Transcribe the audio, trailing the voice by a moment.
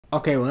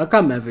Okay,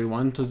 welcome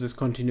everyone to this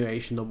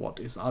continuation of what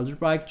is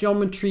algebraic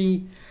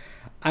geometry.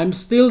 I'm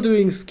still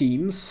doing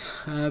schemes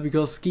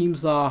because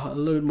schemes are a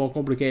little bit more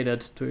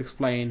complicated to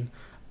explain.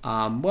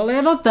 Well,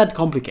 they're not that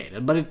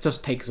complicated, but it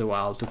just takes a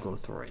while to go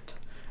through it.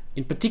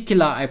 In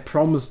particular, I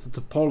promised the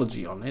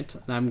topology on it,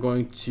 and I'm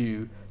going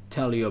to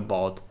tell you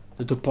about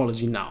the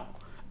topology now.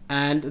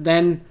 And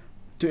then,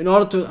 in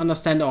order to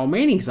understand our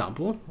main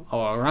example,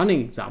 our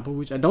running example,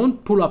 which I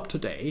don't pull up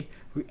today,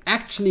 we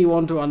actually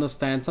want to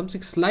understand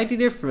something slightly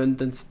different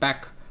than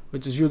Spec,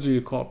 which is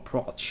usually called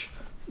proch,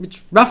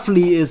 which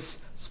roughly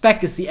is,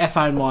 Spec is the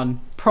affine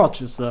one,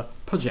 proch is the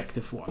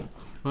projective one.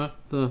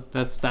 So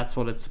that's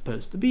what it's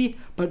supposed to be,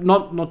 but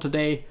not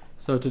today.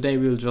 So today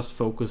we'll just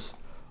focus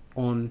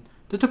on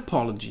the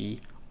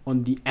topology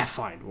on the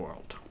affine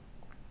world.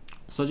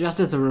 So just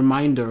as a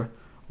reminder,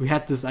 we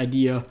had this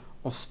idea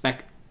of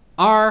Spec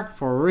R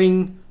for a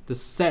ring, the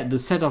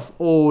set of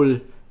all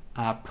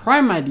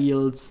prime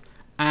ideals.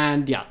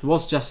 And yeah, it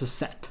was just a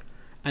set.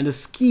 And the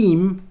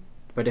scheme,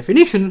 by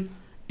definition,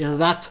 is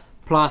that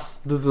plus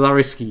the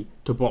Zariski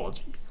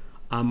topology.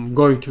 I'm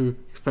going to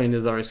explain the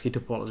Zariski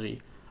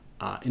topology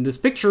in this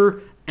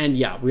picture. And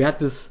yeah, we had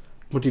this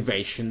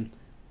motivation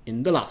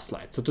in the last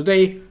slide. So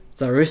today,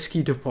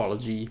 Zariski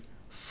topology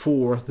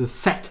for the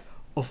set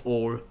of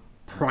all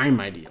prime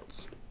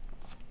ideals.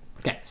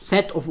 Okay,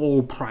 set of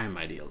all prime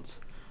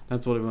ideals.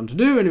 That's what we want to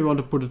do, and we want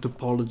to put a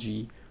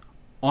topology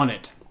on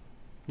it.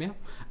 Yeah.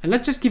 And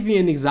let's just give you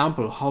an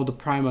example of how the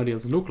prime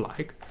ideals look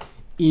like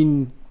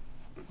in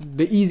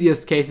the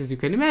easiest cases you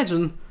can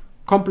imagine,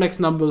 complex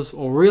numbers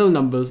or real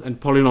numbers and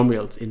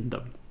polynomials in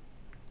them.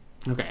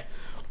 Okay,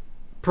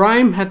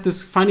 prime had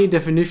this funny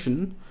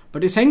definition,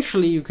 but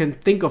essentially you can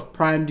think of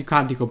prime, you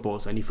can't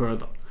decompose any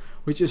further,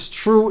 which is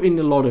true in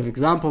a lot of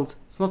examples.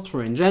 It's not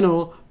true in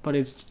general, but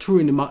it's true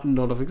in a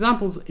lot of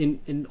examples,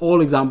 in all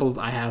examples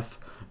I have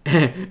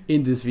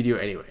in this video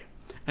anyway.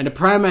 And the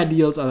prime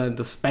ideals are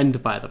then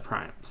spent by the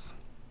primes.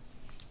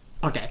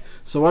 Okay,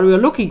 so what we are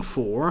looking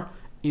for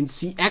in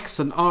Cx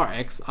and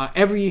Rx are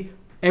every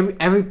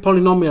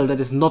polynomial that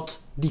is not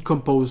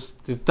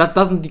decomposed, that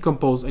doesn't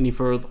decompose any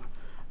further.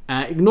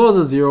 Ignore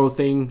the zero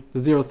thing.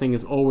 The zero thing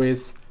is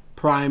always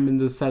prime in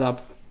the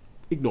setup.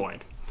 Ignore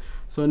it.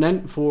 So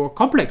then for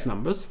complex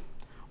numbers,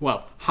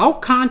 well, how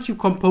can't you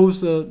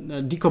decompose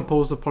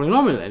a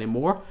polynomial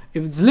anymore?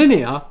 If it's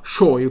linear,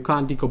 sure, you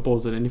can't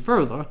decompose it any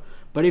further.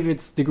 But if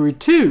it's degree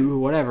 2,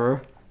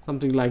 whatever,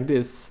 something like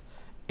this,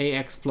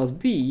 ax plus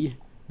b,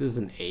 this is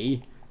an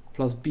a,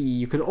 plus b,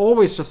 you can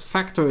always just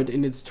factor it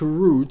in its two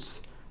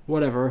roots,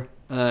 whatever,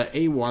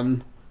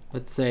 a1,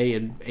 let's say,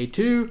 and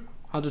a2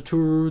 are the two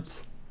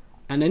roots,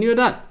 and then you're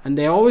done. And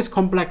they're always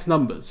complex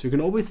numbers. You can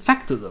always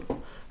factor them.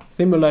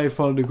 Similarly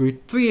for a degree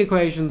 3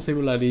 equation,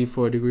 similarly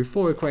for a degree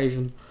 4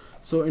 equation.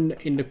 So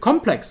in the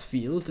complex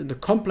field, in the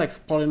complex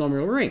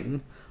polynomial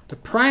ring, the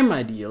prime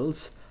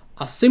ideals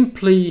are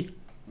simply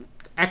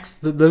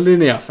the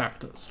linear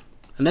factors,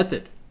 and that's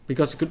it,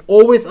 because you could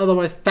always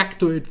otherwise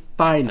factor it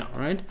finer,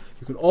 right?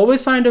 You could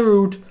always find a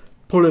root,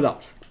 pull it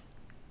out.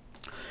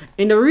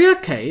 In the real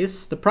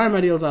case, the prime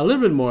ideals are a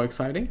little bit more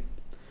exciting.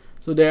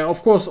 So they're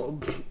of course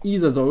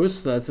either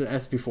those, that's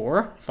as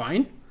before,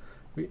 fine.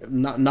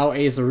 Now a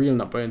is a real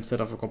number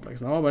instead of a complex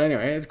number, but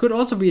anyway, it could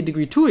also be a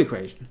degree 2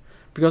 equation,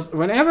 because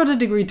whenever the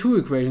degree 2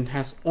 equation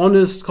has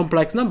honest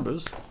complex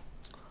numbers,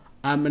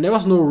 and there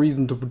was no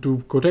reason to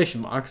do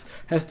quotation marks,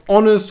 has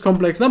honest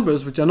complex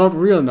numbers, which are not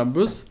real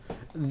numbers,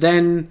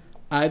 then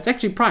it's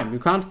actually prime. You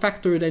can't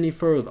factor it any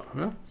further.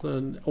 Yeah?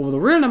 So over the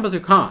real numbers you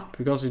can't,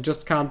 because you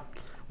just can't,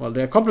 well,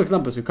 they're complex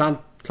numbers, you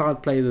can't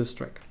play this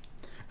trick.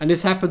 And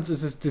this happens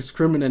as this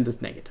discriminant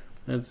is negative.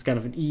 It's kind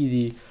of an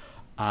easy,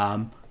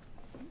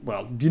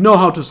 well, you know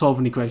how to solve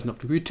an equation of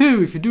degree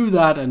 2. If you do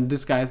that and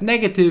this guy is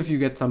negative, you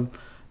get some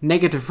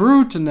negative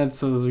root, and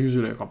that's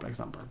usually a complex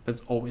number.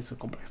 That's always a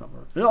complex number.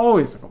 It's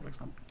always a complex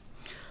number.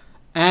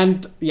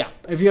 And yeah,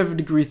 if you have a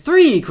degree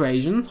 3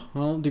 equation,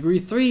 well, degree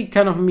 3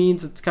 kind of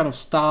means it kind of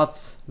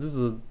starts, this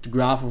is a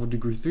graph of a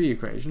degree 3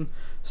 equation,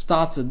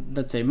 starts at,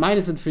 let's say,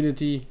 minus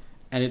infinity,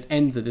 and it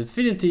ends at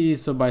infinity.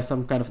 So by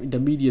some kind of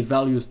intermediate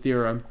values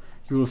theorem,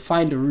 you will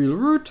find a real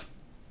root.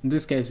 In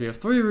this case, we have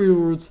 3 real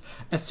roots.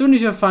 As soon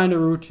as you find a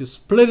root, you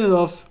split it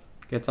off,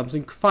 get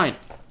something final.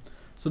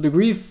 So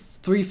degree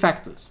 3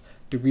 factors.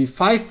 Degree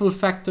 5 will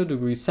factor,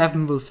 degree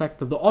 7 will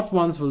factor. The odd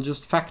ones will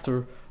just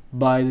factor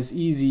by this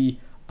easy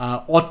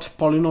odd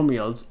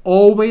polynomials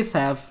always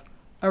have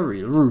a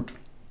real root.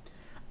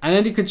 And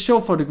then you could show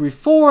for degree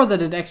 4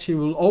 that it actually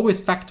will always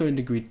factor in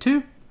degree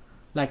 2.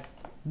 Like,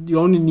 you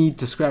only need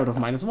the square root of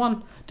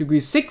 -1. Degree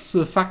 6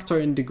 will factor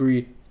in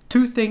degree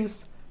 2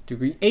 things.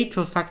 Degree 8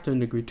 will factor in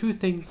degree 2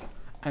 things,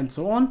 and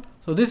so on.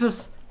 So this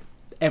is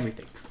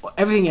everything.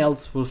 Everything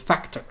else will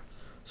factor.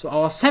 So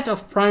our set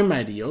of prime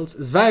ideals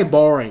is very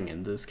boring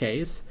in this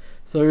case.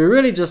 So we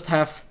really just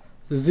have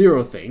the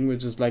zero thing,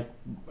 which is like,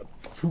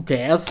 who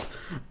cares?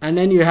 And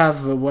then you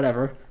have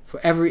whatever,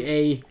 for every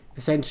a,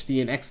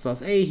 essentially an x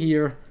plus a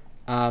here,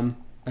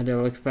 and I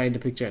will explain the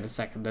picture in a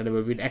second. Then it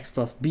will be x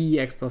plus b,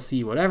 x plus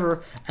c,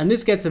 whatever. And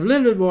this gets a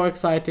little bit more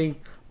exciting,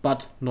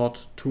 but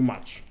not too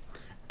much.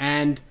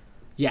 And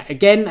yeah,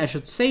 again, I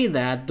should say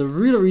that the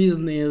real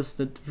reason is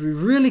that we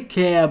really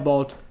care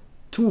about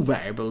two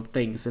variable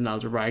things in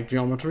algebraic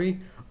geometry,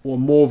 or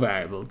more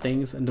variable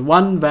things. And the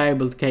one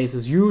variable case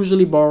is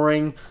usually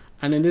boring,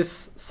 and in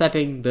this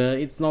setting,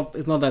 it's not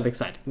that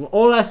exciting.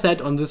 All I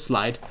said on this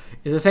slide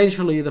is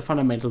essentially the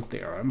fundamental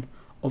theorem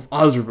of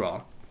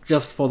algebra.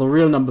 Just for the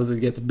real numbers, it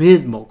gets a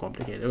bit more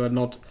complicated, but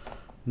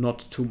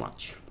not too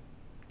much.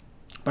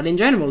 But in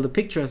general, the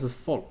picture is as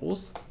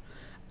follows,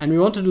 and we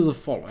want to do the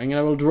following. And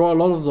I will draw a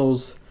lot of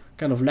those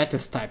kind of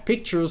lattice type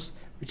pictures,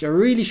 which I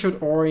really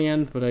should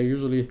orient, but I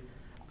usually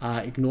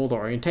ignore the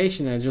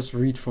orientation and I just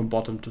read from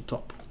bottom to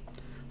top.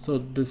 So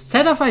the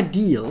set of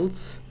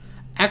ideals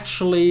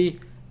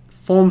actually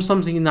forms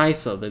something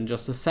nicer than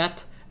just a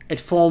set. It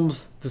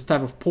forms this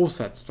type of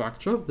poset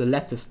structure, the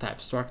lattice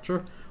type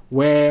structure,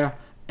 where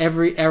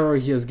every error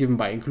here is given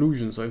by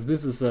inclusion. So if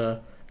this is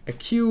a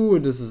Q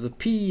and this is a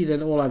P,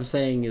 then all I'm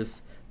saying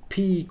is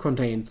P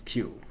contains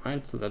Q,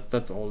 right? So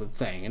that's all it's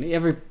saying. And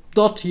every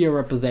dot here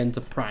represents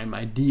a prime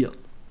ideal.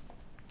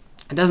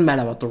 It doesn't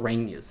matter what the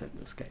ring is in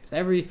this case.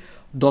 Every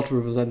dot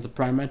represents a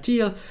prime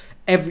ideal.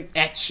 Every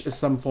edge is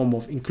some form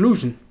of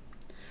inclusion.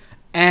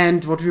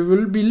 And what we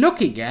will be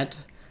looking at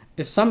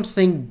is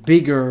something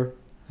bigger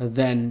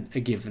than a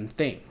given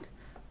thing.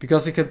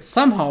 Because you can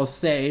somehow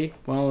say,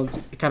 well, it's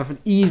kind of an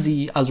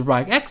easy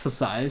algebraic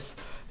exercise,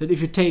 that if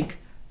you take,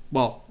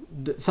 well,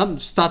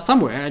 start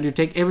somewhere and you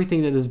take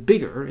everything that is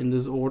bigger in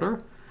this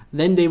order,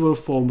 then they will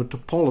form a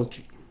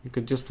topology. You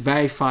can just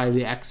verify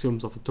the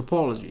axioms of a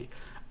topology.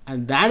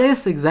 And that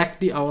is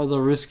exactly the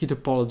risky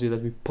topology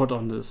that we put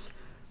on this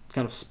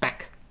kind of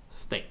spec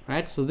thing,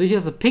 right? So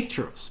here's a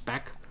picture of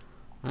spec,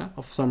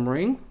 of some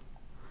ring.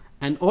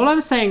 And all I'm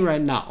saying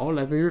right now,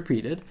 let me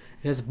repeat it,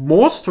 it has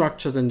more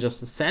structure than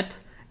just a set.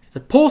 It's a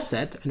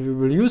poset, and we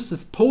will use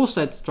this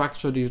poset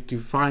structure to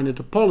define a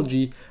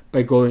topology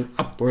by going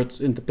upwards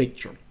in the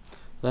picture.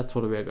 That's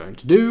what we are going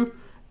to do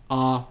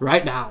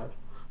right now.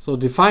 So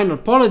define a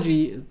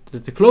topology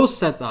that the closed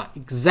sets are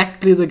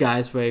exactly the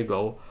guys where you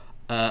go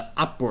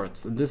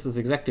upwards. And this is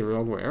exactly the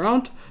wrong way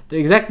around. They're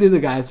exactly the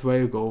guys where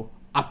you go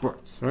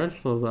upwards, right?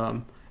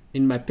 So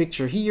in my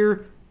picture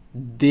here,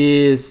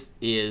 this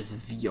is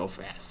V of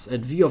S.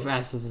 And V of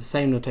S is the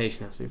same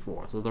notation as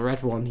before. So the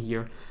red one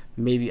here,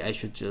 maybe I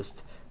should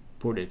just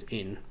put it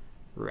in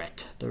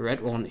red. The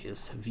red one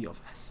is V of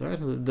S, right?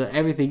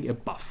 Everything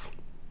above.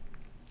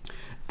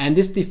 And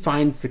this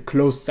defines the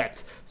closed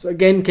sets. So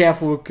again,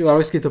 careful,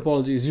 risky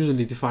topology is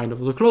usually defined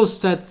over the closed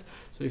sets.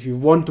 So if you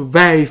want to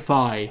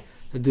verify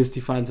that this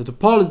defines a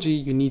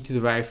topology, you need to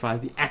verify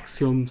the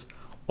axioms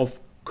of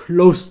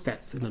closed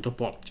sets in a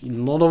topology,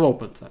 not of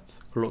open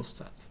sets, closed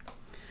sets.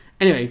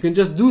 Anyway, you can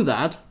just do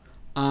that,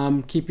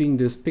 keeping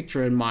this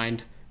picture in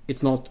mind.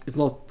 It's not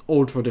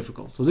ultra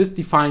difficult. So this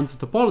defines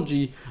the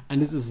topology,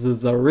 and this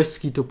is the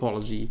risky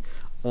topology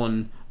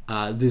on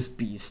this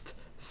beast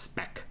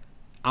spec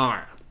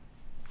R.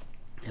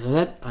 And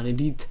that and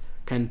indeed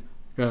can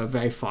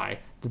verify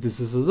that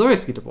this is the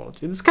risky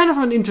topology. It's kind of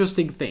an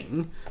interesting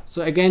thing.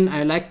 So again,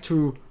 I like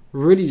to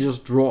really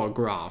just draw a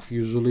graph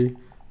usually,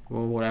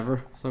 or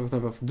whatever. So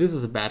if this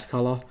is a bad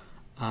color,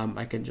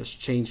 I can just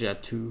change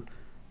that to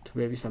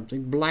maybe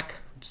something black,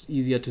 which is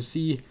easier to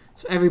see.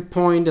 So every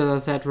point, as I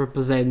said,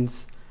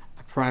 represents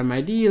a prime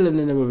ideal, and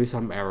then there will be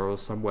some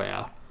arrows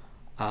somewhere,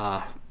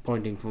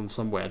 pointing from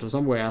somewhere to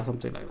somewhere,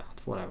 something like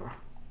that, whatever.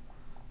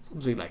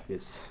 Something like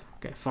this.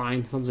 Okay,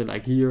 fine, something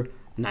like here,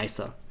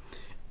 nicer.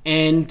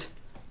 And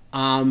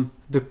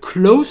the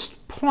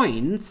closed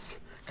points,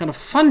 kind of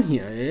fun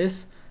here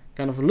is,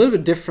 kind of a little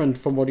bit different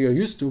from what you're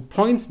used to.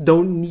 Points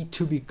don't need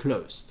to be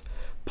closed.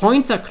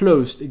 Points are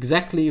closed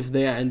exactly if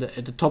they are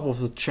at the top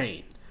of the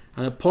chain.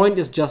 And a point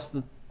is just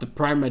the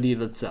prime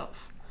ideal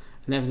itself.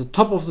 And at the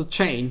top of the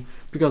chain,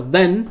 because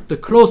then the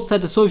closed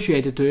set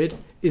associated to it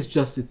is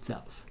just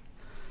itself.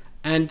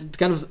 And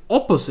kind of the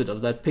opposite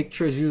of that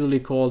picture is usually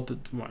called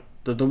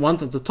the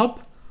ones at the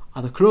top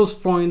are the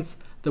closed points.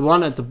 The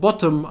one at the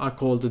bottom are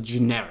called the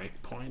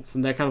generic points.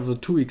 And they're kind of the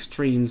two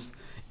extremes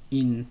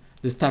in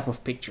this type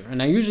of picture.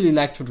 And I usually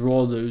like to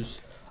draw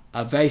those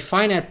very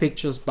finite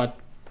pictures, but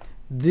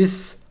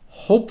this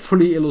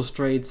hopefully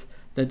illustrates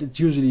that it's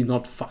usually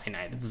not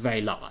finite. It's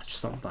very large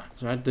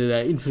sometimes, right? There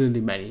are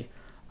infinitely many,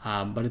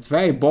 but it's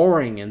very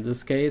boring in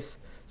this case.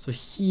 So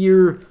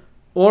here,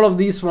 all of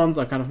these ones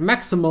are kind of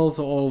maximal,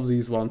 so all of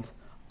these ones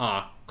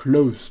are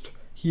closed.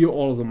 Here,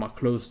 all of them are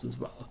closed as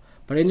well.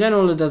 But in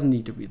general, it doesn't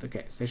need to be the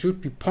case. There should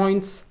be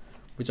points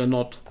which are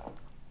not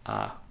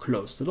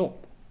closed at all.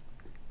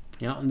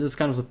 Yeah, and this is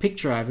kind of the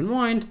picture I have in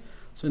mind.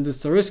 So in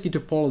this risky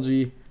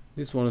topology,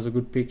 this one is a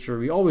good picture.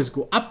 We always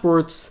go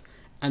upwards,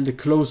 and the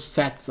closed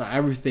sets are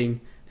everything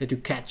that you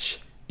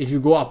catch if you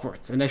go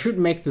upwards. And I should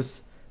make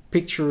this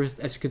picture,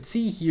 as you can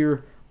see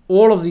here,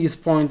 all of these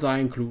points are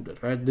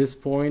included, right? This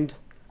point,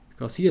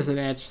 because here's an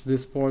edge,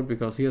 this point,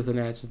 because here's an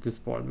edge, this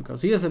point,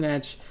 because here's an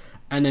edge.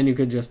 and then you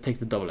can just take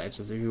the double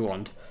edges if you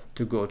want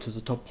to go to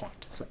the top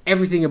point. So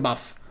everything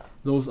above,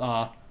 those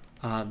are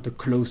the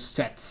closed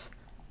sets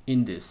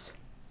in this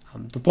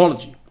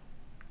topology.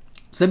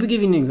 So let me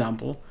give you an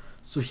example.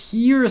 So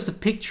here is a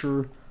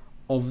picture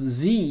of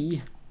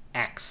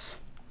Zx,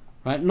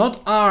 right? Not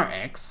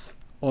Rx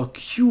or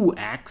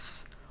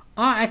Qx.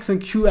 Rx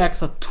and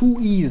Qx are too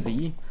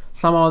easy.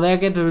 Somehow they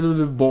get a little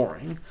bit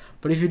boring.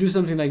 But if you do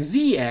something like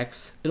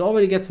Zx, it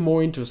already gets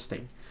more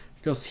interesting.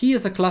 Because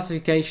here's a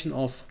classification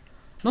of,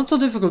 not so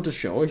difficult to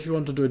show if you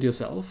want to do it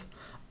yourself,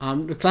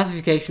 the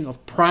classification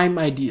of prime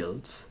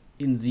ideals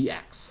in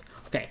Zx.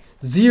 Okay,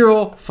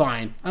 0,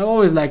 fine. I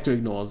always like to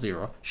ignore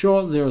 0.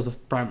 Sure, 0 is a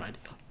prime ideal.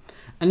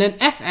 And then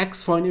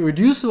fx for an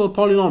irreducible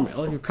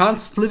polynomial, you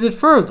can't split it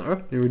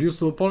further, the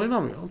irreducible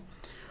polynomial.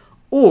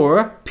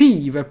 Or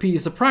p, where p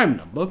is a prime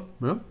number,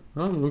 yeah,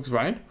 well, looks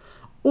right.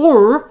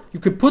 Or you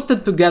could put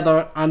them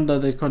together under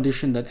the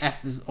condition that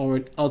f is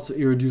also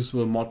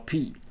irreducible mod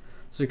p.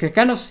 So you can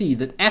kind of see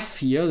that f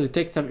here, you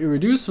take some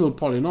irreducible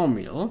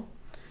polynomial,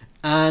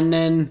 and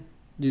then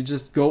you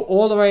just go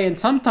all the way, and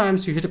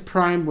sometimes you hit a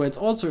prime where it's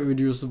also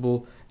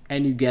irreducible,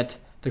 and you get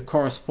the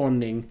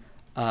corresponding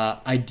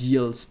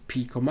ideals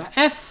p comma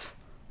f,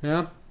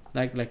 yeah,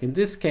 like in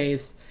this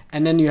case,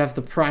 and then you have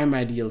the prime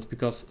ideals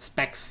because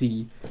spec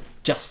c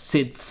just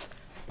sits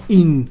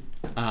in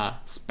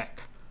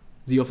spec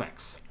z of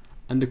x,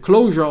 and the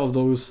closure of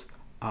those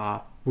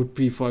would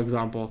be, for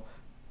example,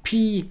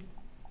 p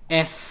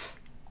f,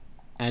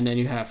 and then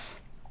you have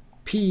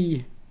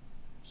p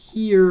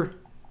here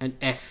and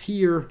f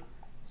here.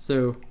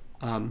 So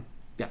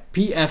yeah,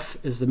 pf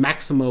is the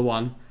maximal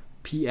one,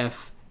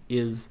 pf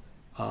is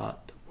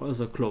was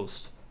a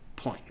closed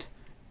point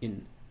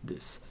in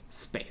this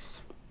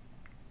space.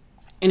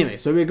 Anyway,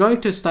 so we're going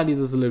to study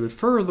this a little bit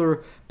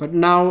further, but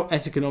now,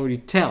 as you can already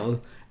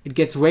tell, it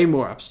gets way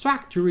more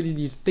abstract. You really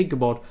need to think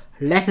about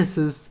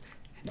lattices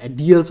and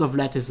ideals of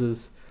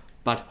lattices,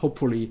 but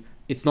hopefully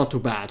it's not too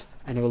bad,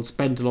 and I will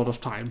spend a lot of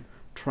time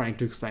trying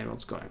to explain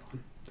what's going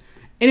on.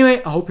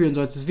 Anyway, I hope you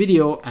enjoyed this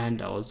video,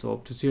 and I also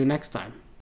hope to see you next time.